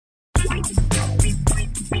Behind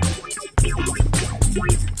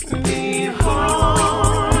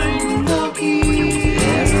the key,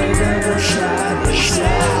 there's another shining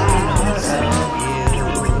sound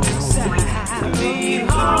of you.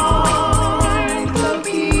 Behind the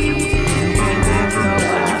key, there's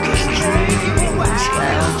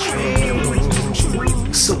no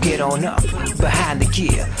dreams. So get on up behind the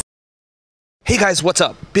key. Hey guys, what's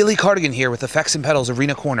up? Billy Cardigan here with Effects and Pedals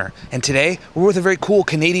Arena Corner, and today we're with a very cool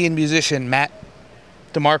Canadian musician, Mac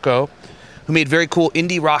Demarco, who made very cool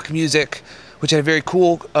indie rock music, which had a very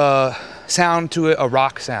cool sound to it, a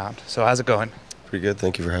rock sound. So how's it going? Pretty good.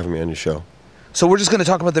 Thank you for having me on your show. So we're just going to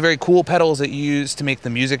talk about the very cool pedals that you used to make the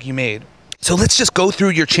music you made. So let's just go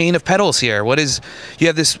through your chain of pedals here. You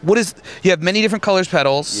have many different colors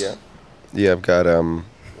pedals. Yeah, I've got 1,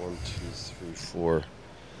 2, 3, 4,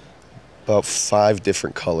 about 5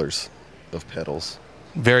 different colors of pedals.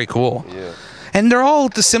 Very cool. Yeah. And they're all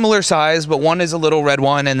the similar size, but one is a little red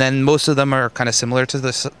one, and then most of them are kind of similar to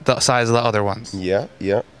the size of the other ones. Yeah.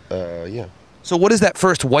 So what is that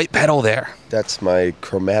first white pedal there? That's my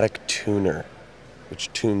chromatic tuner,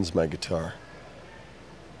 which tunes my guitar.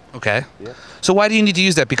 Okay. Yeah. So why do you need to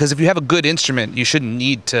use that? Because if you have a good instrument, you shouldn't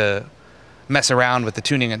need to mess around with the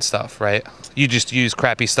tuning and stuff, right? You just use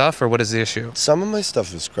crappy stuff, or what is the issue? Some of my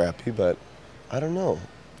stuff is crappy, but I don't know.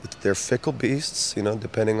 They're fickle beasts, you know,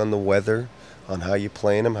 depending on the weather, on how you're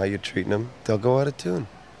playing them, how you're treating them, they'll go out of tune.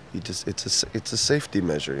 It's a safety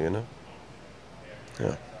measure, you know?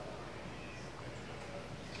 Yeah.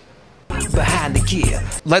 Behind the key.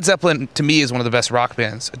 Led Zeppelin, to me, is one of the best rock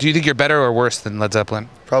bands. Do you think you're better or worse than Led Zeppelin?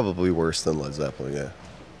 Probably worse than Led Zeppelin, yeah.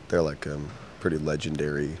 They're like pretty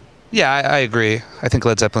legendary. Yeah, I agree. I think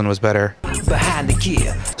Led Zeppelin was better. Behind the key.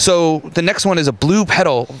 So the next one is a blue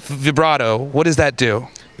pedal, Vibrato. What does that do?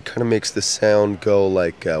 It kind of makes the sound go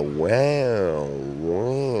like wow,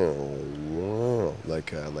 wow, wow,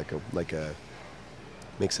 like a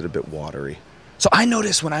makes it a bit watery. So I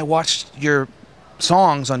noticed when I watched your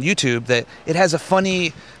songs on YouTube that it has a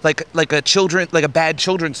funny, like a bad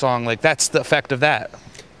children's song. Like that's the effect of that.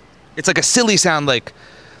 It's like a silly sound, like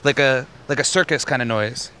a circus kind of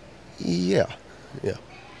noise. Yeah.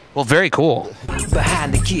 Well, very cool.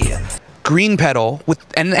 Behind the key. Green pedal with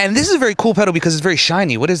and this is a very cool pedal because it's very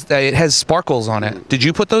shiny. What is that? It has sparkles on it. Did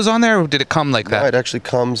you put those on there, or did it come like that? No, it actually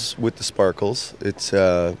comes with the sparkles. It's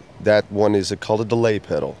that one is called a delay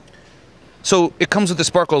pedal. So it comes with the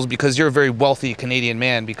sparkles because you're a very wealthy Canadian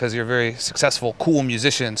man, because you're a very successful, cool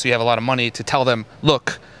musician. So you have a lot of money to tell them,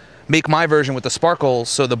 look, make my version with the sparkles,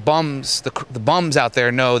 so the bums out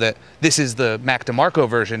there know that this is the Mac Demarco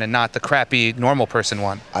version and not the crappy normal person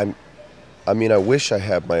one. I mean, I wish I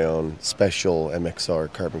had my own special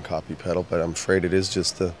MXR carbon copy pedal, but I'm afraid it's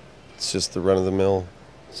just the run-of-the-mill.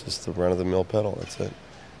 It's just the run-of-the-mill pedal. That's it.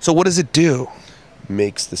 So what does it do?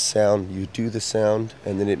 Makes the sound. You do the sound,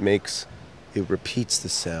 and then it repeats the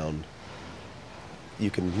sound. You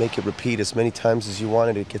can make it repeat as many times as you want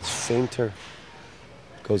it. It gets fainter,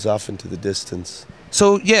 goes off into the distance.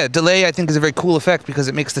 So yeah, delay I think is a very cool effect because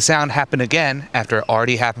it makes the sound happen again after it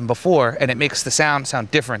already happened before, and it makes the sound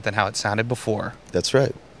different than how it sounded before. That's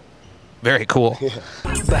right. Very cool. Yeah.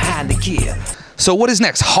 Behind the key. So what is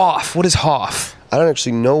next? Hoff. What is Hoff? I don't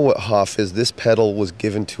actually know what Hoff is. This pedal was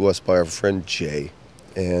given to us by our friend Jay,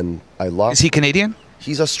 and I lost. Is he Canadian?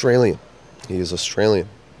 He's Australian. He is Australian.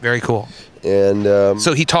 Very cool. And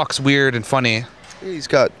so he talks weird and funny. He's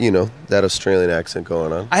got, you know, that Australian accent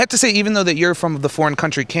going on. I have to say, even though that you're from the foreign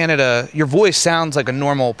country, Canada, your voice sounds like a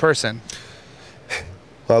normal person.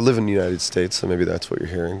 Well, I live in the United States, so maybe that's what you're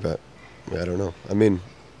hearing, but I don't know. I mean,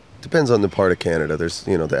 depends on the part of Canada. There's,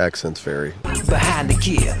 you know, the accents vary. Behind the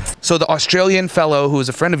key. So the Australian fellow who was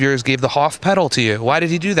a friend of yours gave the Hoff pedal to you. Why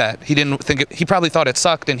did he do that? He didn't think he probably thought it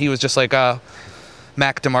sucked, and he was just like,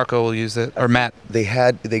 Mac Demarco will use it, or Matt. They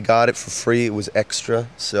got it for free. It was extra,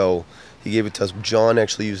 so he gave it to us. John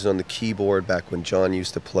actually used it on the keyboard back when John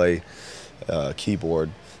used to play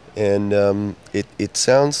keyboard, and it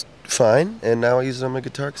sounds fine. And now I use it on my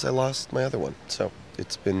guitar because I lost my other one. So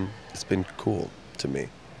it's been cool to me.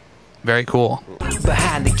 Very cool.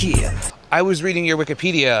 Behind the key. I was reading your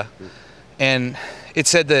Wikipedia, and it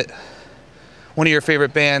said that one of your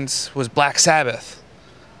favorite bands was Black Sabbath.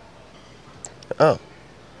 Oh,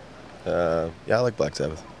 yeah, I like Black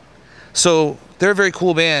Sabbath. So they're a very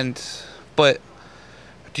cool band, but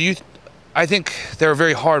I think they're a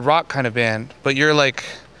very hard rock kind of band, but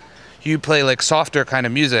you play like softer kind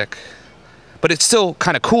of music, but it's still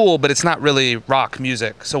kind of cool, but it's not really rock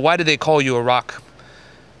music. So why do they call you a rock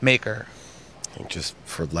maker? Just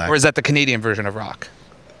for lack. Or is that the Canadian version of rock?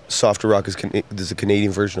 Softer rock is a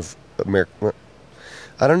Canadian version of America.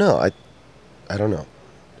 I don't know. I don't know.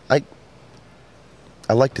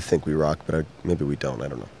 I like to think we rock, but maybe we don't. I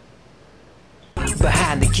don't know.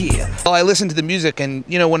 Behind the gear. Well, I listen to the music, and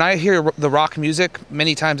you know, when I hear the rock music,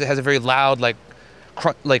 many times it has a very loud, like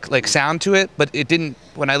sound to it. But it didn't.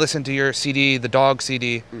 When I listened to your CD, the Dog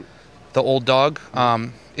CD, the Old Dog,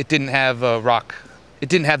 it didn't have a rock. It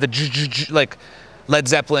didn't have the like Led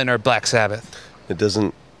Zeppelin or Black Sabbath. It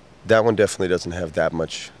doesn't. That one definitely doesn't have that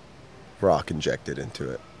much rock injected into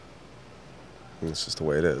it. It's just the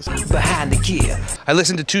way it is. Behind the gear. I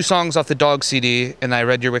listened to 2 songs off the Dog CD, and I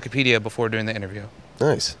read your Wikipedia before doing the interview.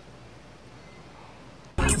 Nice.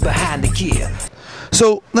 Behind the gear.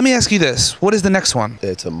 So let me ask you this: what is the next one?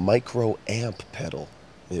 It's a micro amp pedal.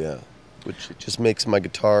 Yeah, which it just makes my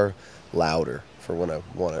guitar louder for when I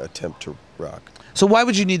want to attempt to rock. So why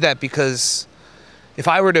would you need that? Because if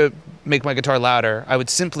I were to make my guitar louder, I would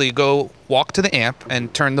simply go walk to the amp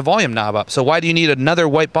and turn the volume knob up. So why do you need another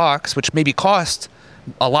white box, which maybe cost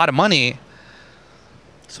a lot of money?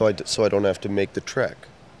 So I don't have to make the trek.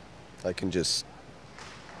 I can just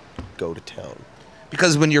go to town.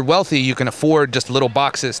 Because when you're wealthy, you can afford just little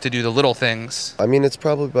boxes to do the little things. I mean, it's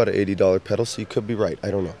probably about an $80 pedal, so you could be right. I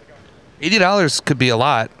don't know. $80 could be a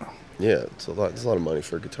lot. Yeah, it's a lot. It's a lot of money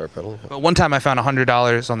for a guitar pedal. Yeah. But one time I found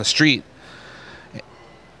 $100 on the street.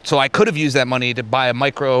 So I could have used that money to buy a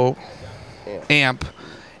micro amp,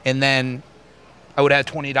 and then I would have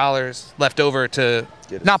 $20 left over to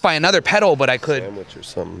not buy another pedal, but I could. Sandwich or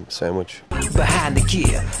something. Sandwich. Behind the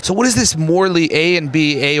gear. So what is this Morley A and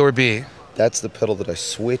B, A or B? That's the pedal that I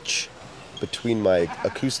switch between my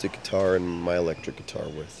acoustic guitar and my electric guitar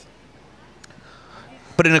with.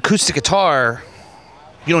 But an acoustic guitar,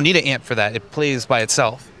 you don't need an amp for that. It plays by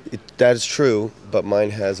itself. That is true, but mine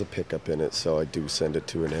has a pickup in it, so I do send it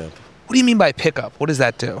to an amp. What do you mean by pickup? What does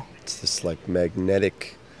that do? It's this like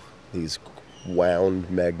magnetic, these wound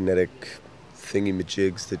magnetic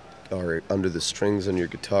thingy-majigs that are under the strings on your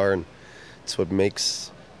guitar, and it's what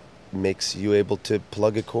makes you able to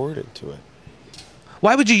plug a chord into it.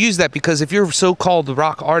 Why would you use that? Because if you're a so-called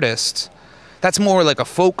rock artist, that's more like a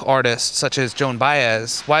folk artist such as Joan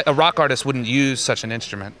Baez. Why a rock artist wouldn't use such an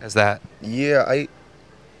instrument as that? Yeah,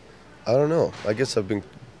 I don't know. I guess I've been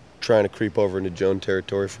trying to creep over into Joan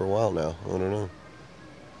territory for a while now. I don't know.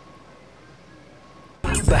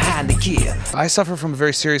 Behind the gear. I suffer from a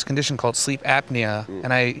very serious condition called sleep apnea,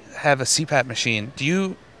 and I have a CPAP machine. Do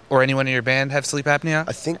you or anyone in your band have sleep apnea?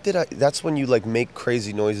 I think that's when you like make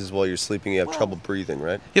crazy noises while you're sleeping. You have trouble breathing,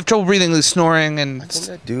 right? You have trouble breathing, snoring, and... I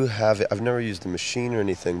think I do have it. I've never used the machine or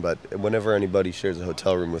anything, but whenever anybody shares a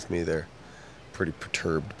hotel room with me, they're pretty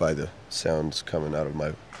perturbed by the sounds coming out of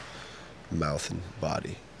my mouth and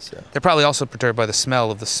body. So They're probably also perturbed by the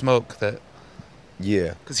smell of the smoke that...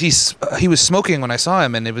 Yeah. Because he was smoking when I saw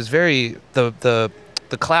him, and it was very... The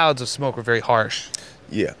clouds of smoke were very harsh.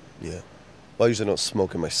 Yeah, yeah. Well, I usually don't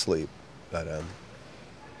smoke in my sleep, but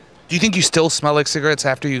Do you think you still smell like cigarettes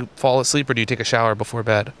after you fall asleep, or do you take a shower before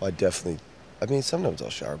bed? I mean, sometimes I'll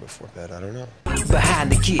shower before bed. I don't know.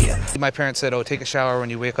 Behind the gear. My parents said, oh, take a shower when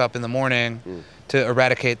you wake up in the morning to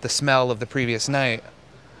eradicate the smell of the previous night.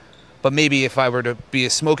 But maybe if I were to be a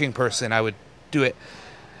smoking person, I would do it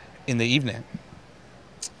in the evening.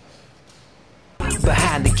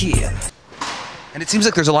 Behind the gear. And it seems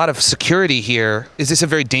like there's a lot of security here. Is this a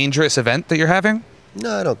very dangerous event that you're having?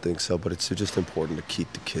 No, I don't think so, but it's just important to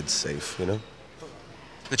keep the kids safe, you know?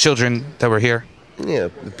 The children that were here? Yeah,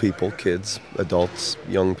 the people, kids, adults,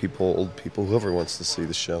 young people, old people, whoever wants to see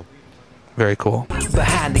the show. Very cool.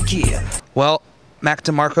 Behind the gear. Well, Mac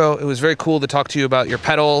Demarco, it was very cool to talk to you about your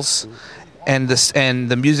pedals and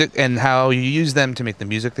the music and how you use them to make the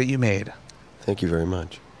music that you made. Thank you very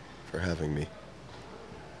much for having me.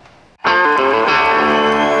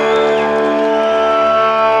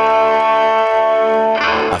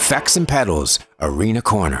 Effects and Pedals, Arena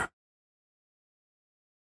Corner.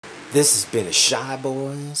 This has been a Shy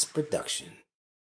Boys production.